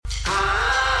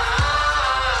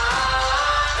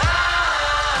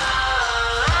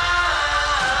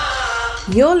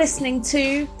You're listening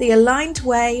to the Aligned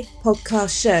Way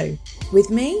podcast show with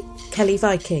me, Kelly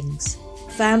Vikings,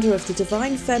 founder of the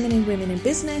Divine Feminine Women in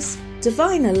Business,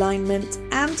 Divine Alignment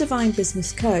and Divine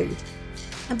Business Code,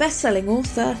 and best-selling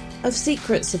author of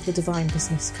Secrets of the Divine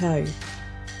Business Code.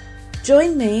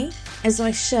 Join me as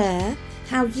I share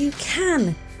how you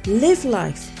can live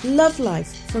life, love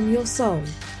life from your soul,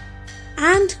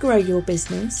 and grow your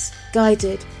business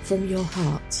guided from your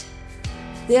heart.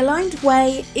 The Aligned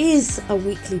Way is a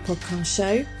weekly podcast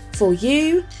show for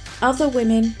you, other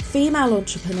women, female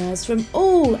entrepreneurs from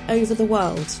all over the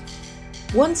world,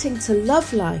 wanting to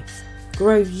love life,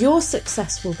 grow your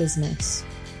successful business,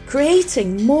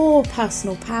 creating more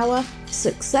personal power,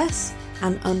 success,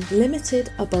 and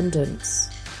unlimited abundance.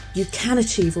 You can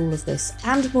achieve all of this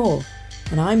and more,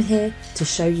 and I'm here to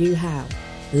show you how.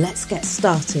 Let's get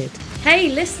started. Hey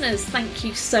listeners, thank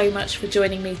you so much for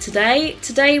joining me today.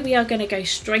 Today we are going to go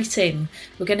straight in.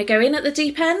 We're going to go in at the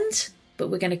deep end, but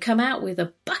we're going to come out with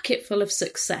a bucket full of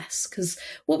success, because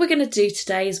what we're going to do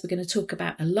today is we're going to talk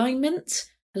about alignment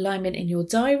in your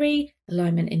diary,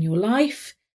 alignment in your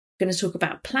life. We're going to talk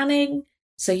about planning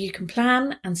so you can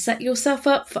plan and set yourself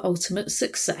up for ultimate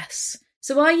success.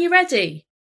 So are you ready?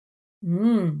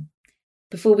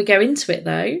 Before we go into it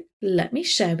though, let me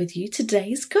share with you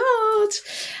today's card.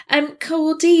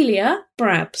 Cordelia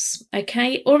Brabs,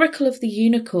 okay, Oracle of the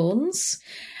Unicorns.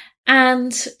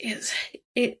 And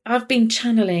I've been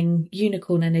channeling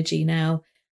unicorn energy now.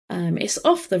 It's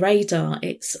off the radar.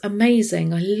 It's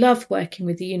amazing. I love working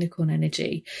with the unicorn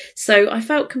energy. So I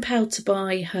felt compelled to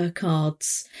buy her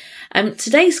cards.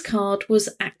 Today's card was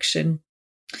action.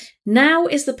 Now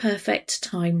is the perfect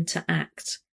time to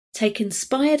act. Take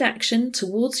inspired action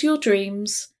towards your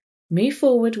dreams. Move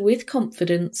forward with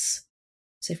confidence.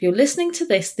 So if you're listening to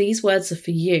this, these words are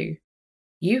for you.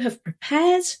 You have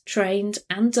prepared, trained,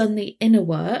 and done the inner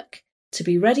work to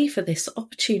be ready for this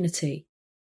opportunity.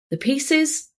 The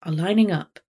pieces are lining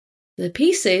up. The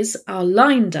pieces are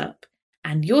lined up,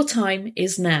 and your time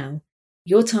is now.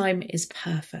 Your time is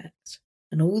perfect.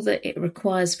 And all that it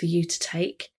requires for you to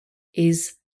take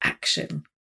is action.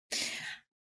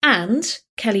 And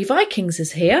Kelly Vikings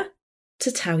is here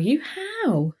to tell you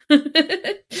how.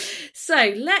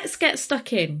 So let's get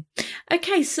stuck in.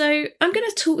 Okay, so I'm going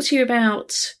to talk to you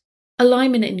about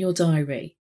alignment in your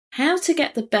diary, how to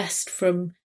get the best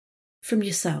from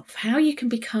yourself, how you can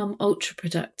become ultra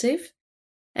productive,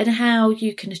 and how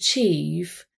you can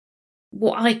achieve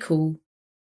what I call,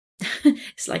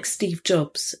 it's like Steve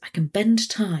Jobs, I can bend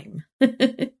time.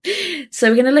 So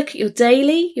we're going to look at your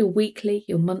daily, your weekly,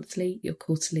 your monthly, your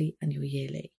quarterly, and your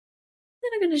yearly.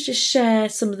 Then I'm going to just share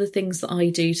some of the things that I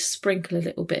do to sprinkle a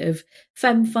little bit of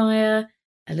femfire,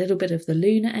 a little bit of the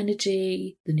lunar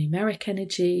energy, the numeric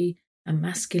energy, and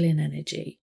masculine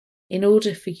energy in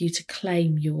order for you to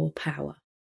claim your power.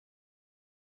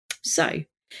 So,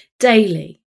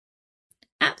 daily.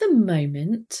 At the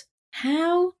moment,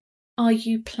 how are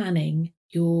you planning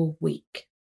your week?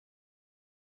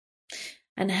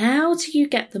 And how do you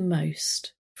get the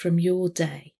most from your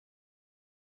day?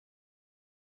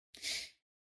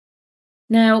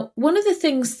 Now, one of the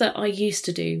things that I used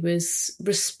to do was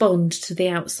respond to the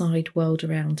outside world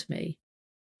around me.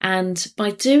 And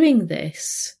by doing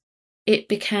this, it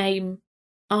became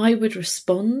I would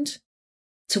respond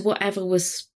to whatever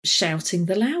was shouting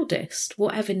the loudest,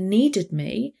 whatever needed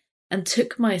me and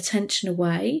took my attention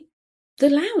away the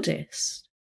loudest.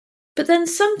 But then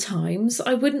sometimes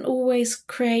I wouldn't always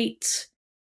create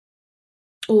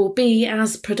or be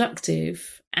as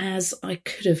productive as I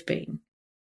could have been.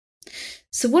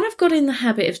 So what I've got in the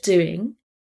habit of doing,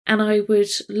 and I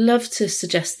would love to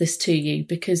suggest this to you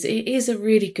because it is a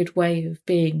really good way of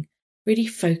being really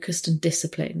focused and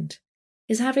disciplined,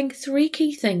 is having 3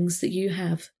 key things that you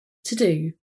have to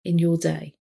do in your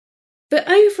day. But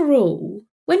overall,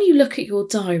 when you look at your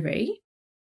diary,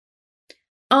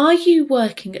 are you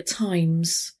working at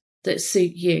times that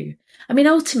suit you? I mean,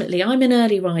 ultimately, I'm an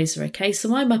early riser, okay?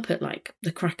 So I'm up at like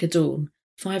the crack of dawn,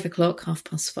 5 o'clock,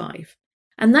 5:30.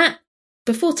 And that,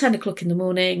 before 10 o'clock in the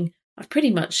morning, I've pretty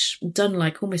much done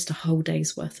like almost a whole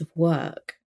day's worth of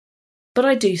work. But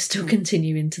I do still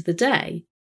continue into the day.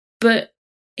 But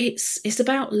it's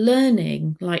about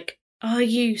learning, like, are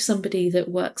you somebody that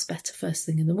works better first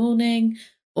thing in the morning?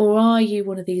 Or are you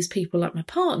one of these people like my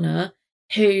partner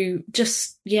who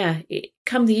just,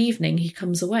 come the evening, he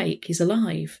comes awake, he's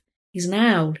alive, he's an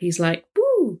owl, he's like,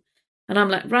 woo. And I'm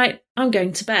like, right, I'm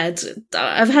going to bed.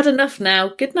 I've had enough now.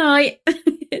 Good night.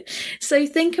 So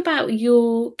think about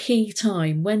your key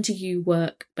time. When do you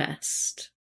work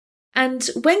best? And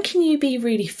when can you be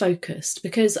really focused?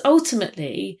 Because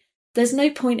ultimately, there's no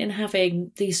point in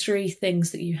having these 3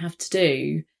 things that you have to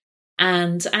do.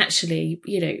 And actually,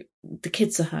 the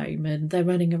kids are home and they're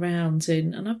running around.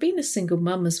 And I've been a single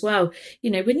mum as well.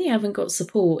 When you haven't got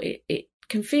support, it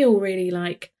can feel really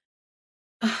like,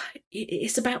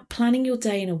 it's about planning your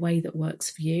day in a way that works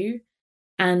for you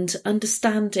and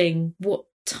understanding what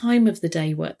time of the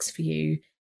day works for you,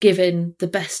 given the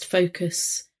best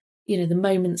focus, the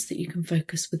moments that you can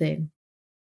focus within.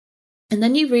 And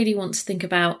then you really want to think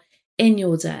about in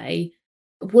your day,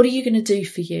 what are you going to do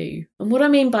for you? And what I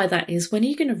mean by that is, when are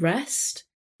you going to rest?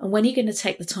 And when are you going to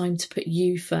take the time to put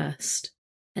you first?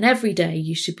 And every day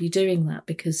you should be doing that,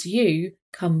 because you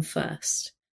come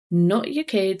first. Not your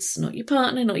kids, not your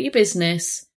partner, not your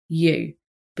business, you.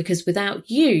 Because without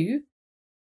you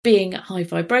being at high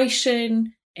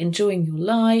vibration, enjoying your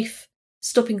life,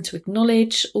 stopping to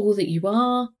acknowledge all that you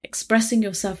are, expressing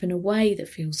yourself in a way that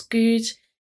feels good,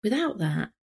 without that,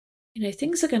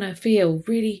 things are going to feel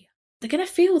really, they're going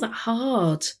to feel that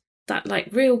hard, that like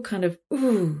real kind of,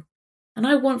 ooh. And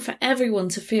I want for everyone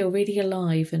to feel really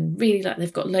alive and really like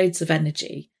they've got loads of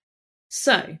energy.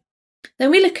 So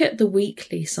then we look at the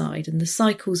weekly side and the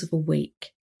cycles of a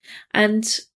week. And,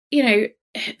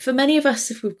 for many of us,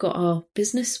 if we've got our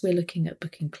business, we're looking at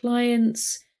booking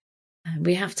clients, and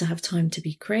we have to have time to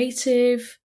be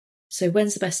creative. So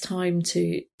when's the best time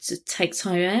to take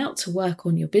time out to work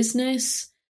on your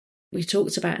business? We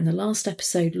talked about in the last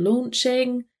episode,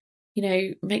 launching.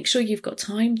 Make sure you've got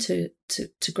time to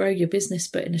grow your business,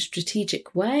 but in a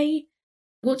strategic way.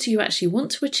 What do you actually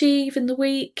want to achieve in the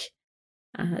week?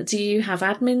 Do you have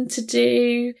admin to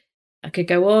do? I could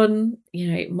go on,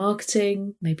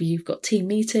 marketing, maybe you've got team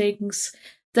meetings.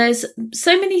 There's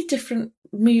so many different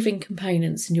moving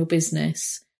components in your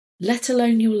business, let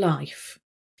alone your life.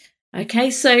 Okay,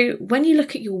 so when you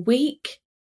look at your week,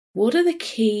 what are the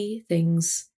key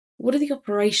things? What are the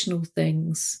operational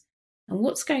things? And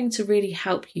what's going to really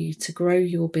help you to grow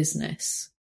your business?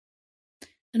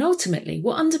 And ultimately,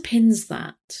 what underpins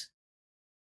that?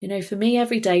 For me,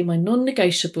 every day, my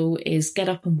non-negotiable is get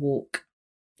up and walk.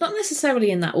 Not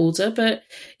necessarily in that order, but,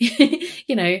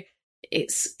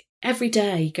 it's every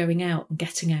day going out and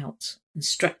getting out and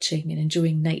stretching and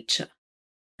enjoying nature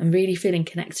and really feeling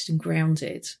connected and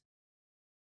grounded.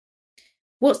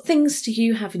 What things do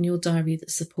you have in your diary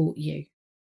that support you?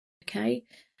 Okay.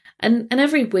 And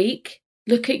every week,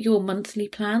 look at your monthly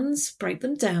plans, break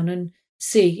them down and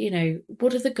see,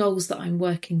 what are the goals that I'm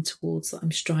working towards, that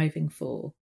I'm striving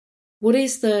for? What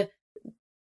is the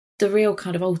real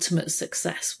kind of ultimate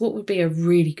success? What would be a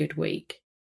really good week?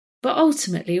 But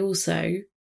ultimately also,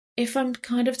 if I'm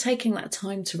kind of taking that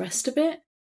time to rest a bit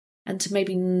and to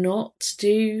maybe not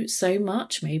do so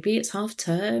much, maybe it's half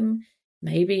term,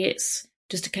 maybe it's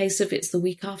just a case of it's the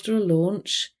week after a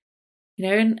launch,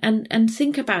 and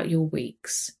think about your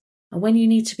weeks and when you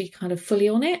need to be kind of fully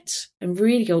on it and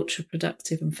really ultra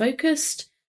productive and focused,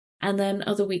 and then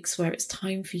other weeks where it's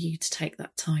time for you to take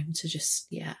that time to just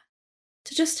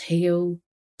heal,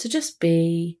 to just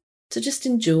be, to just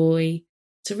enjoy,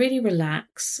 to really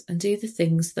relax and do the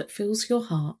things that fills your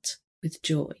heart with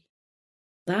joy.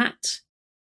 That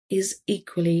is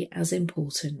equally as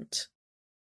important.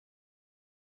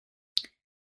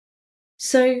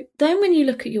 So then when you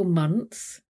look at your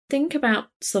month, think about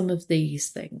some of these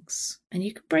things, and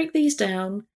you can break these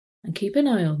down and keep an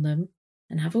eye on them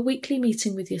and have a weekly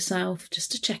meeting with yourself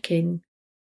just to check in.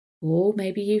 Or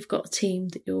maybe you've got a team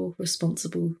that you're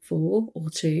responsible for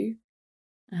or to,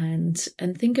 and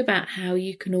think about how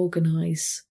you can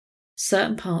organise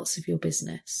certain parts of your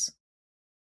business.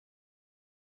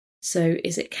 So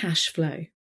is it cash flow?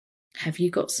 Have you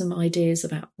got some ideas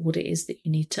about what it is that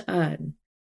you need to earn?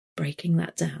 Breaking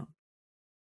that down.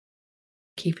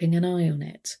 Keeping an eye on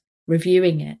it.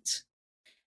 Reviewing it.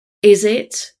 Is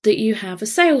it that you have a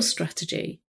sales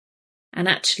strategy? And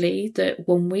actually that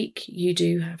one week you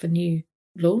do have a new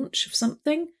launch of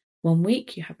something, one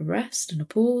week you have a rest and a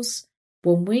pause,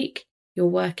 one week you're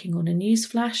working on a news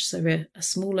flash, so a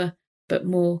smaller but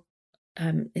more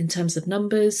in terms of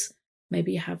numbers.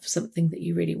 Maybe you have something that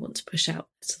you really want to push out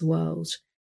to the world,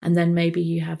 and then maybe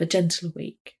you have a gentler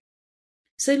week.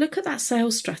 So look at that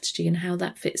sales strategy and how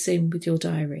that fits in with your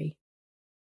diary.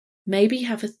 Maybe you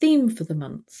have a theme for the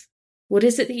month. What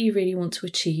is it that you really want to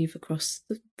achieve across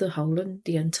the whole and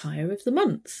the entire of the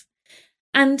month?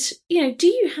 And, do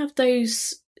you have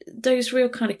those real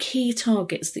kind of key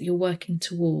targets that you're working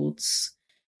towards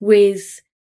with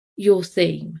your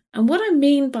theme? And what I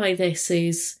mean by this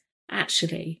is,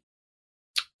 actually,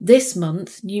 this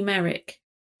month, numerically,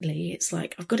 it's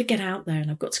like I've got to get out there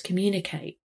and I've got to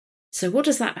communicate. So what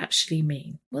does that actually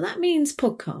mean? Well, that means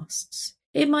podcasts.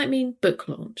 It might mean book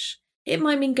launch. It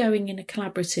might mean going in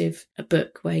a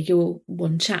book where you're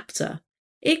one chapter.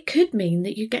 It could mean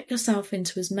that you get yourself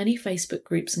into as many Facebook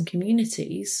groups and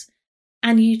communities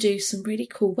and you do some really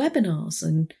cool webinars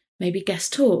and maybe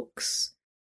guest talks.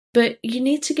 But you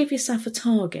need to give yourself a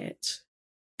target,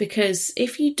 because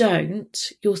if you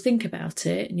don't, you'll think about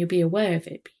it and you'll be aware of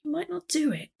it, but you might not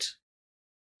do it.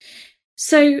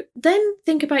 So then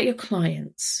think about your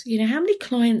clients. How many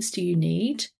clients do you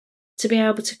need to be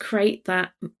able to create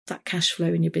that cash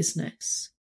flow in your business?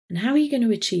 And how are you going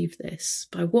to achieve this?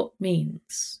 By what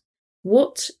means?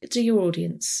 What does your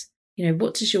audience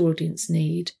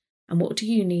need? And what do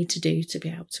you need to do to be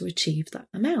able to achieve that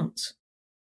amount?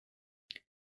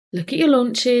 Look at your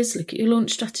launches, look at your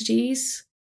launch strategies,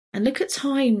 and look at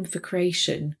time for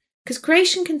creation. Because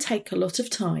creation can take a lot of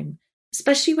time,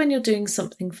 especially when you're doing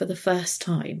something for the first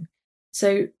time.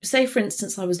 So say, for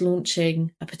instance, I was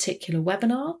launching a particular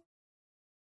webinar.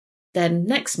 Then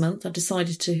next month, I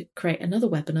decided to create another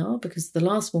webinar because the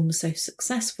last one was so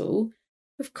successful.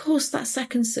 Of course, that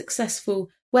second successful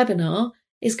webinar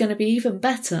is going to be even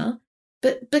better,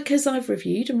 but because I've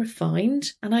reviewed and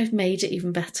refined and I've made it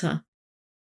even better.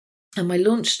 And my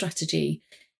launch strategy,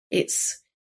 it's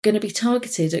going to be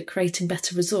targeted at creating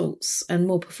better results and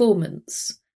more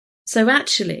performance. So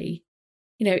actually,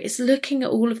 it's looking at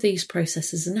all of these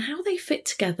processes and how they fit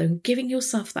together and giving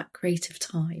yourself that creative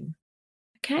time.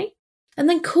 Okay? And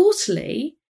then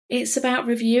quarterly, it's about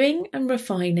reviewing and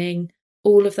refining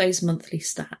all of those monthly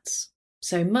stats.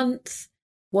 So month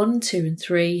 1, 2, and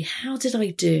 3, how did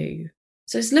I do?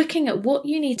 So it's looking at what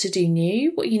you need to do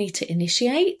new, what you need to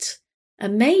initiate,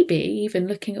 and maybe even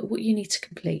looking at what you need to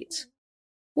complete.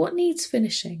 What needs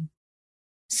finishing?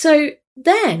 So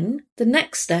then the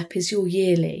next step is your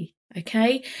yearly,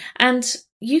 okay? And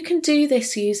you can do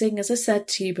this using, as I said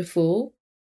to you before,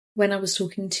 when I was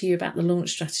talking to you about the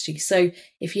launch strategy. So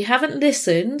if you haven't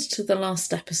listened to the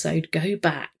last episode, go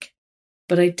back.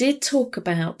 But I did talk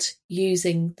about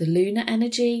using the lunar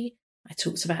energy. I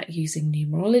talked about using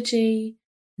numerology,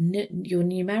 your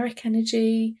numeric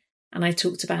energy, and I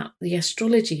talked about the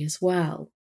astrology as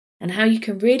well, and how you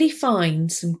can really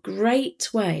find some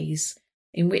great ways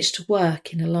in which to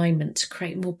work in alignment to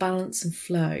create more balance and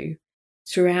flow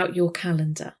throughout your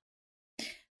calendar.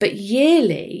 But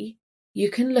yearly, you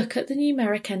can look at the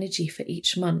numeric energy for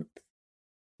each month,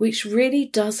 which really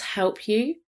does help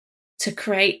you to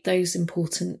create those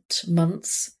important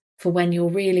months for when you're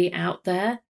really out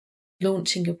there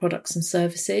launching your products and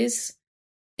services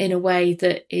in a way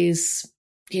that is,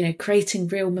 creating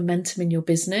real momentum in your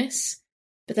business.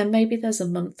 But then maybe there's a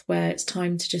month where it's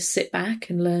time to just sit back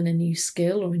and learn a new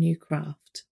skill or a new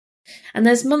craft. And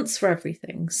there's months for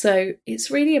everything. So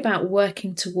it's really about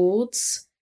working towards,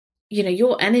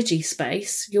 your energy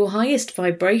space, your highest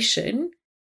vibration,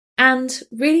 and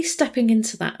really stepping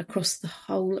into that across the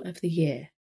whole of the year.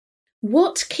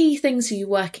 What key things are you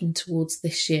working towards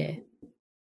this year?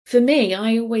 For me,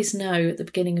 I always know at the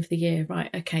beginning of the year, right,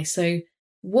 okay, so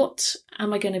what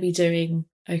am I going to be doing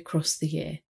across the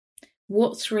year?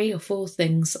 What 3 or 4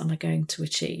 things am I going to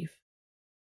achieve?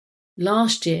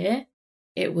 Last year,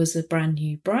 it was a brand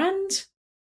new brand.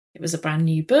 It was a brand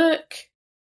new book.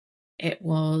 It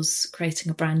was creating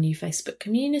a brand new Facebook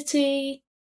community.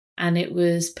 And it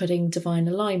was putting Divine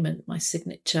Alignment, my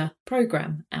signature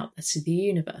program, out there to the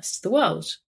universe, to the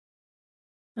world.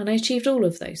 And I achieved all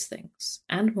of those things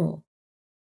and more.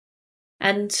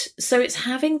 And so it's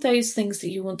having those things that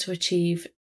you want to achieve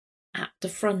at the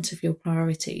front of your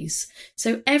priorities.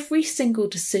 So every single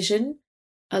decision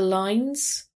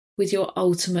aligns with your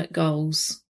ultimate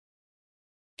goals.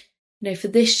 For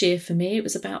this year, for me, it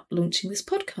was about launching this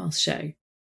podcast show.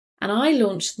 And I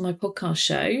launched my podcast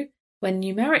show when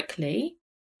numerically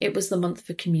it was the month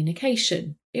for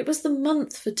communication. It was the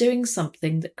month for doing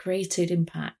something that created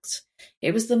impact.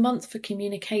 It was the month for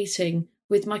communicating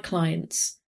with my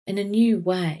clients in a new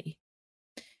way.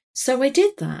 So I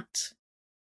did that.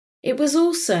 It was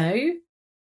also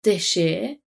this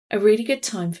year a really good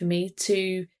time for me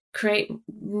to create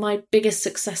my biggest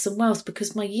success and wealth,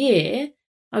 because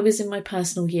I was in my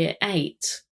personal year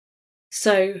 8.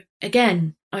 So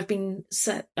again, I've been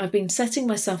setting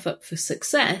myself up for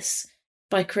success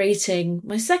by creating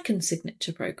my second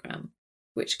signature program,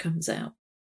 which comes out,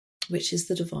 which is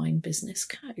the Divine Business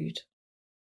Code.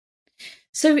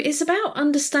 So it's about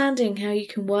understanding how you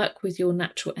can work with your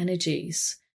natural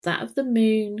energies, that of the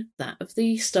moon, that of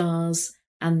the stars,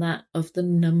 and that of the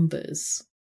numbers.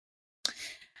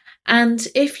 And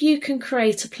if you can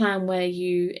create a plan where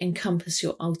you encompass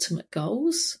your ultimate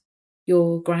goals,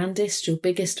 your grandest, your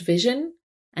biggest vision,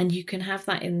 and you can have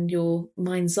that in your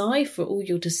mind's eye for all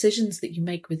your decisions that you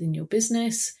make within your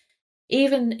business,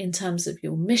 even in terms of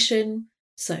your mission.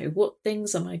 So what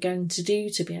things am I going to do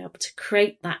to be able to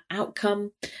create that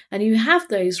outcome? And you have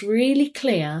those really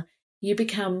clear, you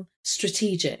become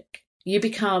strategic. You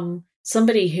become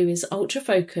somebody who is ultra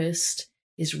focused,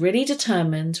 is really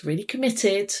determined, really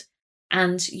committed,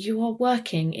 and you are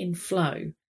working in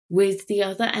flow with the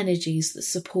other energies that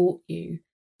support you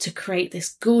to create this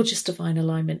gorgeous divine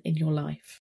alignment in your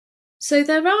life. So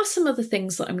there are some other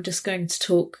things that I'm just going to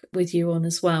talk with you on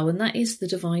as well, and that is the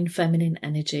divine feminine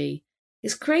energy.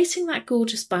 It's creating that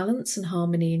gorgeous balance and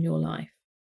harmony in your life.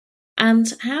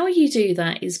 And how you do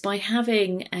that is by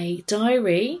having a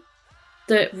diary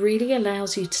that really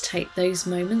allows you to take those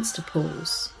moments to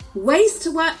pause. Ways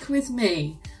to work with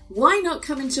me. Why not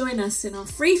come and join us in our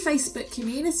free Facebook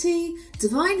community,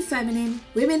 Divine Feminine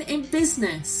Women in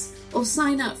Business, or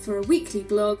sign up for a weekly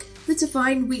blog, the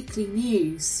Divine Weekly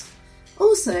News.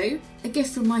 Also, a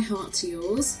gift from my heart to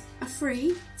yours, a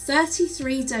free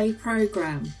 33-day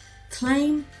programme.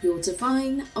 Claim your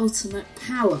divine ultimate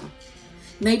power.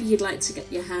 Maybe you'd like to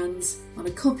get your hands on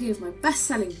a copy of my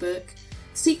best-selling book,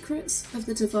 Secrets of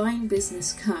the Divine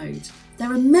Business Code.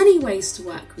 There are many ways to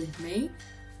work with me,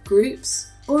 groups,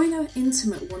 or in an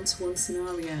intimate one-to-one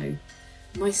scenario.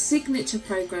 My signature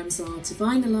programs are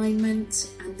Divine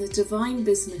Alignment and the Divine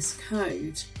Business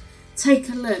Code. Take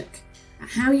a look at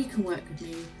how you can work with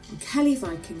me on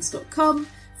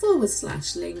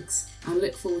kellyvikings.com/links. I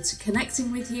look forward to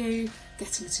connecting with you,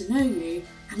 getting to know you,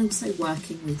 and also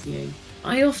working with you.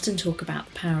 I often talk about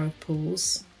the power of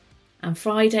pause, and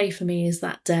Friday for me is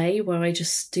that day where I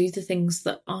just do the things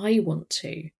that I want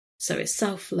to. So it's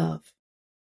self-love,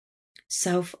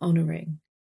 self-honouring,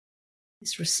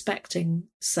 it's respecting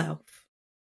self.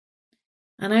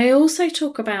 And I also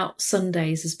talk about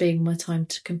Sundays as being my time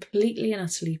to completely and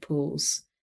utterly pause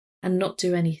and not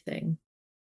do anything.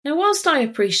 Now, whilst I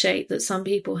appreciate that some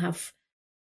people have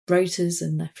rotas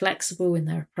and they're flexible in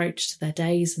their approach to their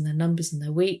days and their numbers and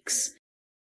their weeks,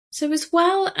 so as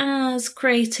well as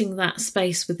creating that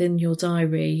space within your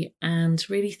diary and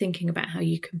really thinking about how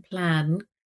you can plan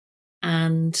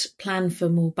for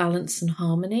more balance and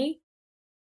harmony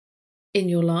in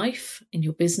your life, in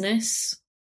your business,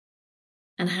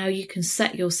 and how you can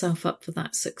set yourself up for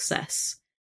that success.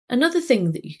 Another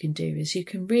thing that you can do is you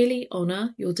can really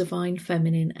honour your divine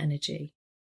feminine energy.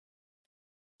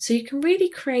 So you can really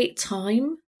create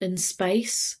time and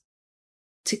space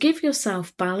to give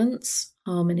yourself balance,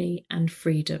 harmony, and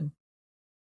freedom.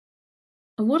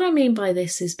 And what I mean by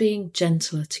this is being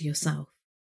gentler to yourself.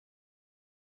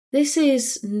 This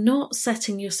is not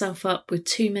setting yourself up with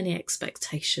too many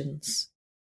expectations.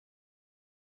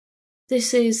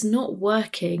 This is not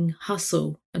working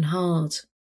hustle and hard.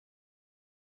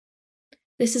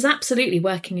 This is absolutely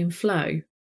working in flow,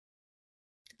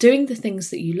 doing the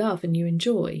things that you love and you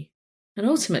enjoy. And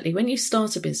ultimately, when you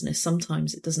start a business,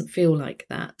 sometimes it doesn't feel like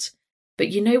that, but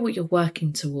you know what you're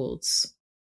working towards.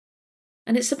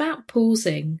 And it's about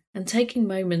pausing and taking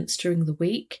moments during the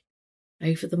week,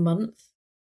 over the month,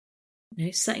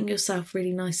 setting yourself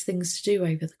really nice things to do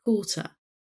over the quarter,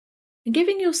 and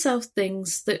giving yourself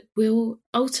things that will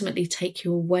ultimately take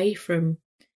you away from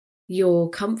your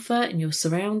comfort and your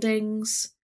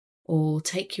surroundings, or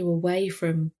take you away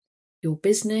from your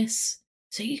business,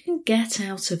 so you can get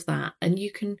out of that and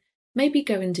you can maybe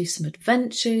go and do some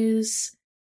adventures,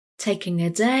 taking a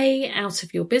day out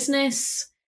of your business,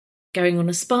 going on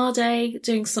a spa day,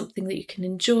 doing something that you can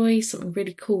enjoy, something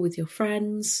really cool with your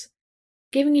friends,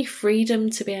 giving you freedom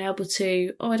to be able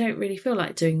to, I don't really feel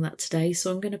like doing that today,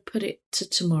 so I'm going to put it to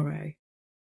tomorrow.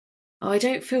 I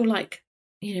don't feel like,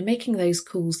 making those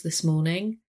calls this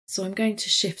morning, so I'm going to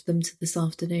shift them to this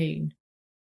afternoon.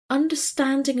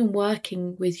 Understanding and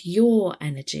working with your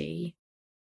energy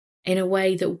in a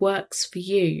way that works for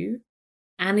you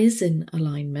and is in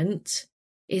alignment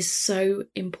is so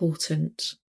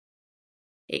important.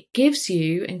 It gives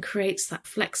you and creates that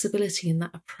flexibility in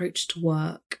that approach to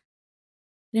work.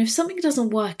 If something doesn't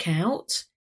work out,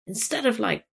 instead of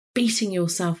beating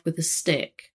yourself with a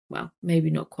stick, well,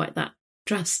 maybe not quite that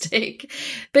drastic,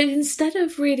 but instead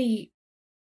of really,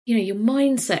 your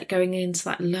mindset going into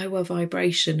that lower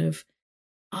vibration of,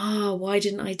 why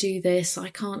didn't I do this? I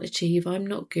can't achieve, I'm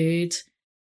not good.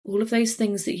 All of those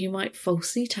things that you might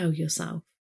falsely tell yourself.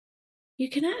 You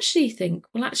can actually think,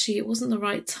 well, actually, it wasn't the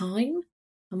right time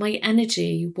and my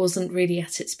energy wasn't really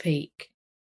at its peak.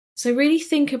 So really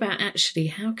think about actually,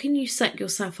 how can you set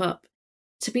yourself up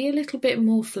to be a little bit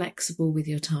more flexible with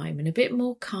your time and a bit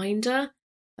more kinder,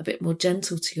 a bit more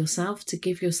gentle to yourself, to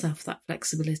give yourself that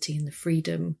flexibility and the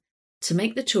freedom to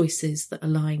make the choices that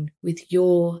align with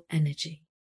your energy.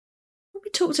 We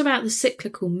talked about the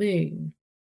cyclical moon.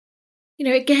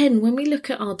 Again, when we look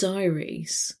at our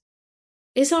diaries,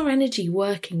 is our energy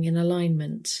working in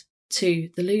alignment to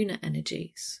the lunar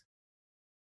energies?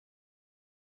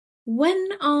 When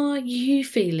are you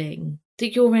feeling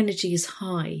that your energy is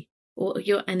high or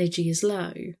your energy is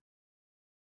low?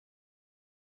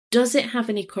 Does it have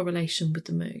any correlation with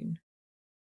the moon?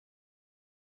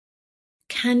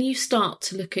 Can you start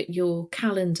to look at your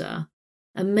calendar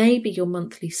and maybe your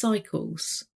monthly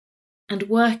cycles and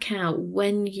work out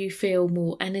when you feel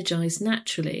more energized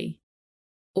naturally,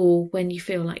 or when you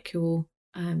feel like you're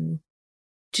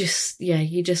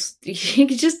you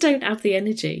just don't have the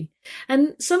energy?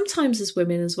 And sometimes as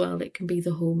women as well, it can be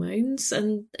the hormones.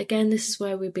 And again, this is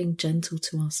where we're being gentle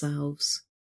to ourselves,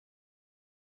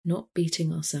 not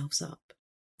beating ourselves up,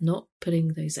 not putting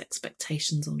those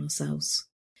expectations on ourselves.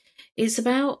 It's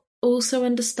about also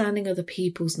understanding other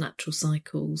people's natural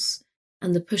cycles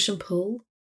and the push and pull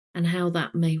and how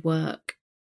that may work.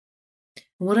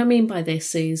 And what I mean by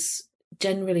this is,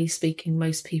 generally speaking,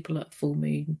 most people at a full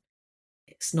moon,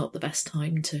 it's not the best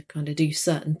time to kind of do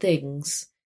certain things.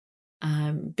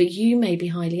 But you may be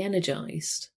highly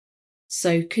energized.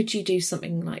 So could you do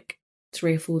something like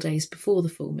 3 or 4 days before the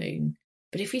full moon?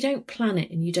 But if you don't plan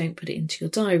it and you don't put it into your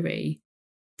diary,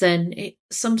 then it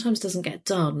sometimes doesn't get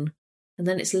done. And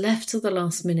then it's left till the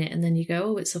last minute, and then you go,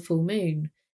 oh, it's a full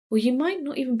moon. Well, you might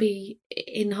not even be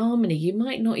in harmony. You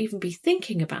might not even be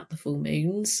thinking about the full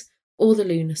moons or the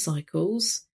lunar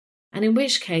cycles. And in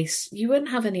which case, you won't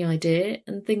have any idea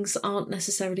and things aren't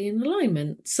necessarily in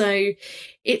alignment. So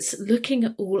it's looking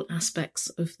at all aspects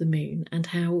of the moon and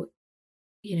how,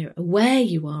 aware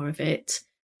you are of it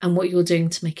and what you're doing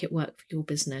to make it work for your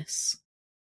business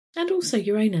and also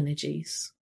your own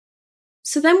energies.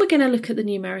 So then we're going to look at the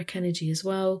numeric energy as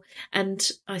well. And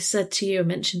I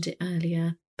mentioned it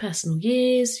earlier, personal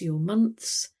years, your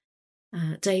months,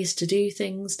 days to do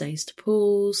things, days to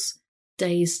pause,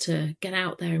 days to get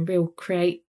out there and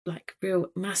create real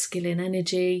masculine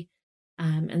energy,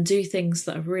 and do things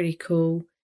that are really cool.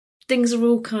 Things are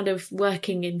all kind of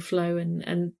working in flow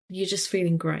and you're just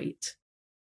feeling great.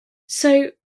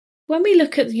 So when we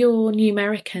look at your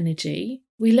numeric energy,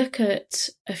 we look at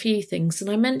a few things, and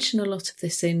I mentioned a lot of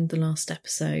this in the last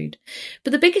episode.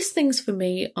 But the biggest things for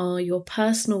me are your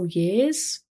personal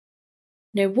years.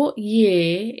 What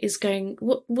year is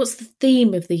what's the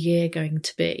theme of the year going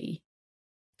to be?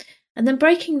 And then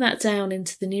breaking that down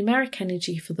into the numeric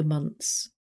energy for the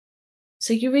months.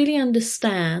 So you really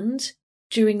understand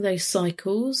during those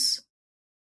cycles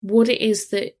what it is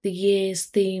that the year's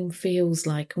theme feels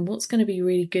like and what's going to be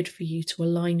really good for you to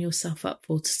align yourself up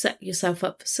for, to set yourself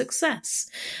up for success.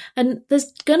 And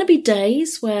there's going to be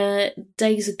days where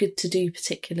days are good to do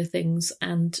particular things,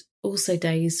 and also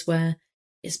days where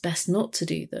it's best not to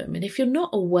do them. And if you're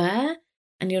not aware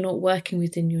and you're not working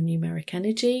within your numeric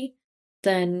energy,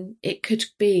 then it could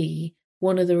be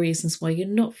one of the reasons why you're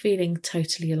not feeling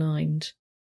totally aligned.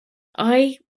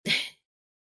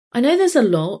 I know there's a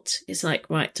lot. It's like,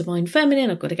 right, divine feminine,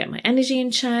 I've got to get my energy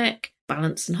in check,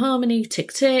 balance and harmony,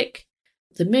 tick, tick.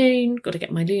 The moon, got to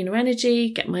get my lunar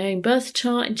energy, get my own birth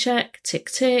chart in check, tick,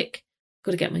 tick.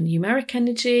 Got to get my numeric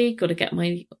energy, got to get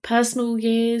my personal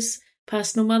years,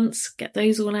 personal months, get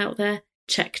those all out there,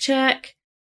 check, check.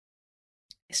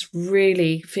 It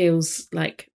really feels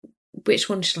like, which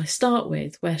one should I start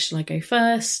with? Where should I go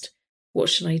first? What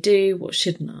should I do? What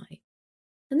shouldn't I?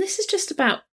 And this is just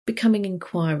about becoming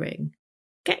inquiring.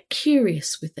 Get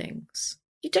curious with things.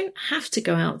 You don't have to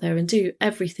go out there and do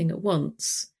everything at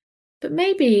once. But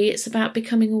maybe it's about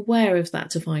becoming aware of that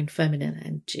divine feminine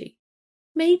energy.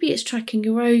 Maybe it's tracking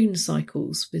your own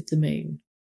cycles with the moon.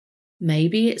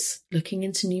 Maybe it's looking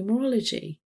into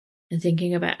numerology and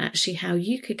thinking about actually how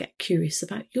you could get curious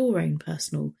about your own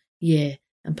personal year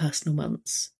and personal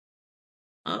months.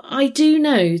 I do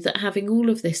know that having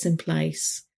all of this in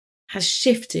place has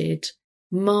shifted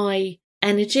my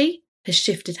energy, has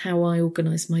shifted how I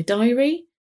organise my diary,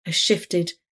 has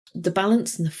shifted the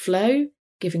balance and the flow,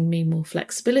 giving me more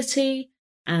flexibility,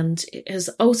 and it has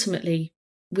ultimately,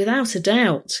 without a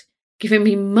doubt, given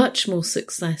me much more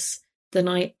success than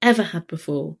I ever had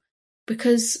before.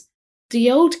 Because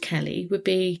the old Kelly would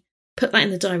be, put that in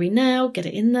the diary now, get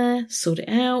it in there, sort it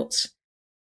out,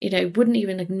 wouldn't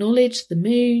even acknowledge the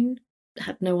moon,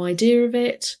 had no idea of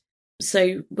it.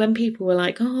 So when people were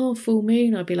like, oh, full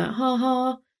moon, I'd be like, ha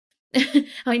ha.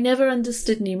 I never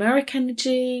understood numeric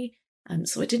energy.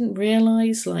 So I didn't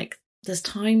realise, there's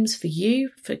times for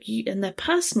you, and they're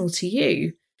personal to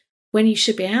you, when you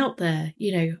should be out there,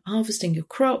 harvesting your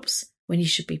crops, when you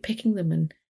should be picking them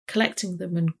and collecting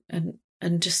them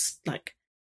and just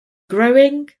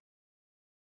growing.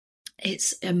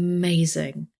 It's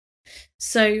amazing.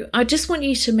 So I just want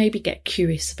you to maybe get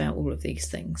curious about all of these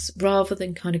things rather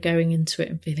than kind of going into it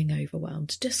and feeling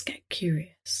overwhelmed. Just get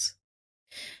curious.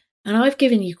 And I've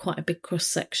given you quite a big cross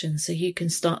section so you can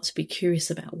start to be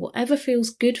curious about whatever feels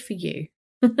good for you.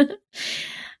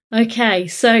 Okay,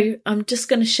 so I'm just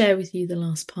going to share with you the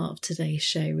last part of today's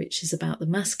show, which is about the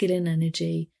masculine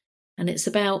energy. And it's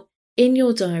about, in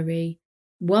your diary,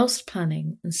 whilst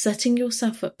planning and setting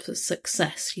yourself up for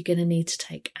success, you're going to need to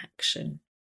take action.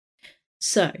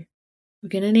 So we're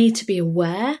going to need to be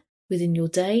aware within your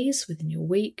days, within your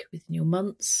week, within your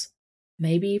months,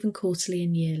 maybe even quarterly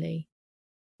and yearly.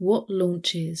 What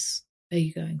launches are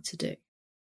you going to do?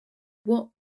 What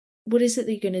is it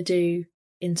that you're going to do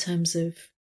in terms of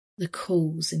the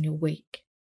calls in your week?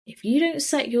 If you don't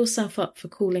set yourself up for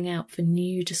calling out for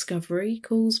new discovery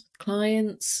calls with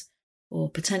clients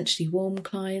or potentially warm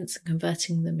clients and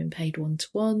converting them in paid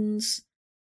one-to-ones,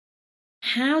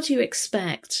 how do you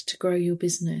expect to grow your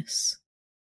business?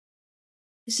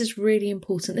 This is really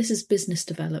important. This is business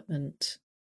development.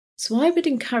 So I would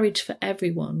encourage for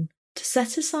everyone to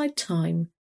set aside time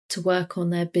to work on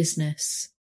their business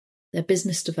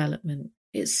development.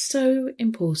 It's so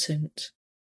important.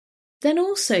 Then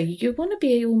also you want to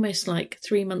be almost like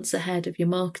 3 months ahead of your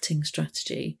marketing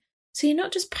strategy. So you're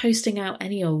not just posting out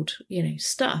any old,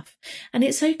 stuff. And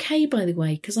it's okay, by the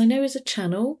way, because I know as a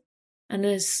channel and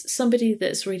as somebody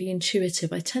that's really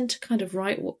intuitive, I tend to kind of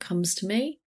write what comes to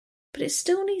me, but it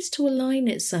still needs to align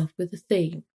itself with the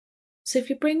theme. So if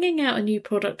you're bringing out a new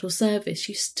product or service,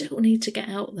 you still need to get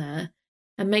out there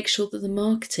and make sure that the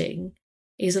marketing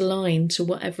is aligned to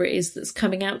whatever it is that's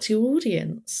coming out to your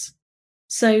audience.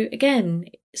 So again,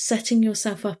 setting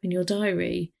yourself up in your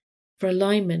diary for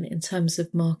alignment in terms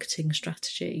of marketing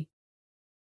strategy.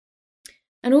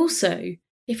 And also,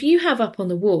 if you have up on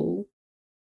the wall,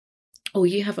 or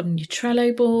you have it on your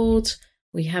Trello board,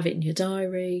 or you have it in your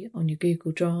diary, on your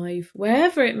Google Drive,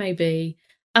 wherever it may be,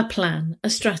 a plan, a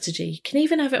strategy. You can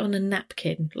even have it on a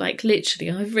napkin. Like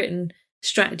literally, I've written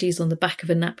strategies on the back of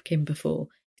a napkin before.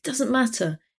 It doesn't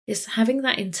matter. It's having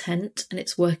that intent and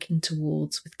it's working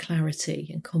towards with clarity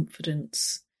and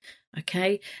confidence.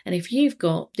 Okay? And if you've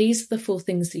got, these are the 4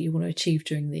 things that you want to achieve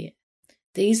during the year.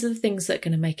 These are the things that are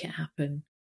going to make it happen.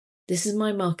 This is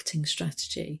my marketing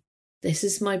strategy. This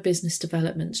is my business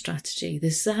development strategy.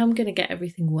 This is how I'm going to get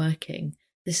everything working.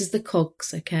 This is the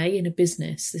cogs, okay, in a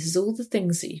business. This is all the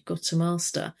things that you've got to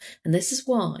master. And this is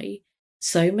why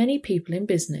so many people in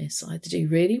business either do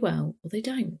really well or they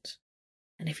don't.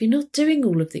 And if you're not doing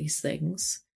all of these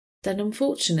things, then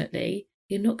unfortunately,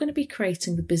 you're not going to be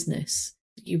creating the business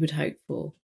that you would hope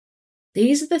for.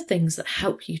 These are the things that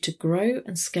help you to grow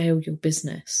and scale your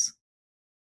business.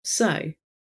 So,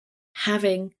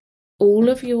 having all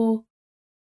of your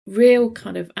real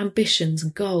kind of ambitions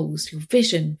and goals, your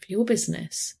vision for your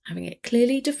business, having it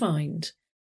clearly defined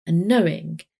and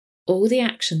knowing all the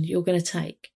action that you're going to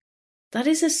take, that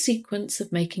is a sequence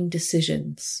of making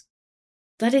decisions.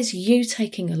 That is you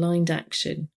taking aligned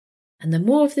action. And the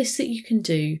more of this that you can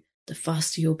do, the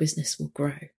faster your business will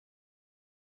grow.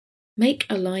 Make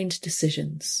aligned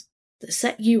decisions that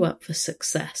set you up for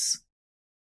success.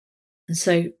 And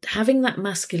so having that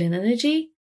masculine energy,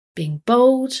 being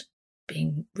bold,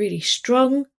 being really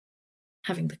strong,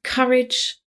 having the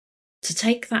courage to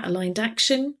take that aligned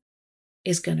action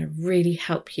is going to really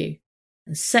help you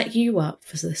and set you up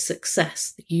for the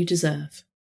success that you deserve,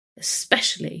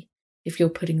 especially if you're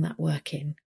putting that work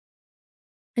in.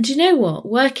 And you know what?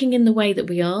 Working in the way that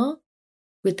we are,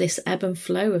 with this ebb and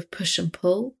flow of push and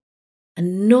pull,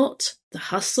 and not the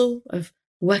hustle of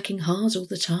working hard all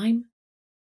the time,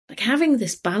 like having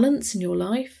this balance in your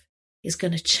life is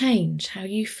going to change how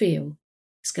you feel.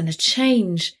 It's going to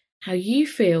change how you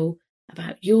feel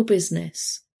about your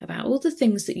business, about all the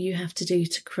things that you have to do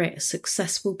to create a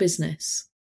successful business.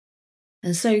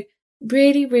 And so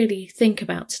really, really think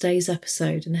about today's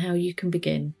episode and how you can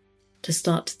begin to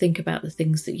start to think about the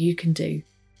things that you can do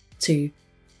to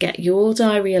get your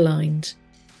diary aligned,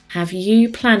 have you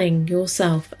planning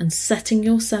yourself and setting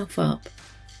yourself up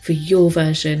for your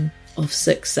version of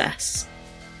success.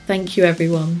 Thank you,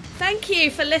 everyone. Thank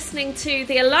you for listening to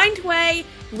The Aligned Way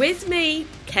with me,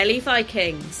 Kelly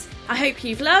Vikings. I hope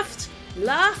you've loved,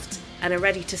 laughed, and are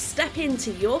ready to step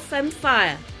into your femme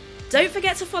fire. Don't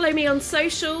forget to follow me on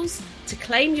socials. To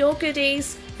claim your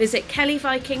goodies, visit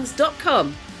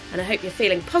kellyvikings.com. And I hope you're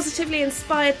feeling positively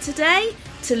inspired today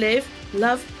to live,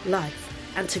 love,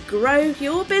 life, and to grow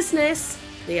your business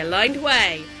the aligned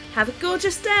way. Have a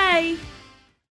gorgeous day.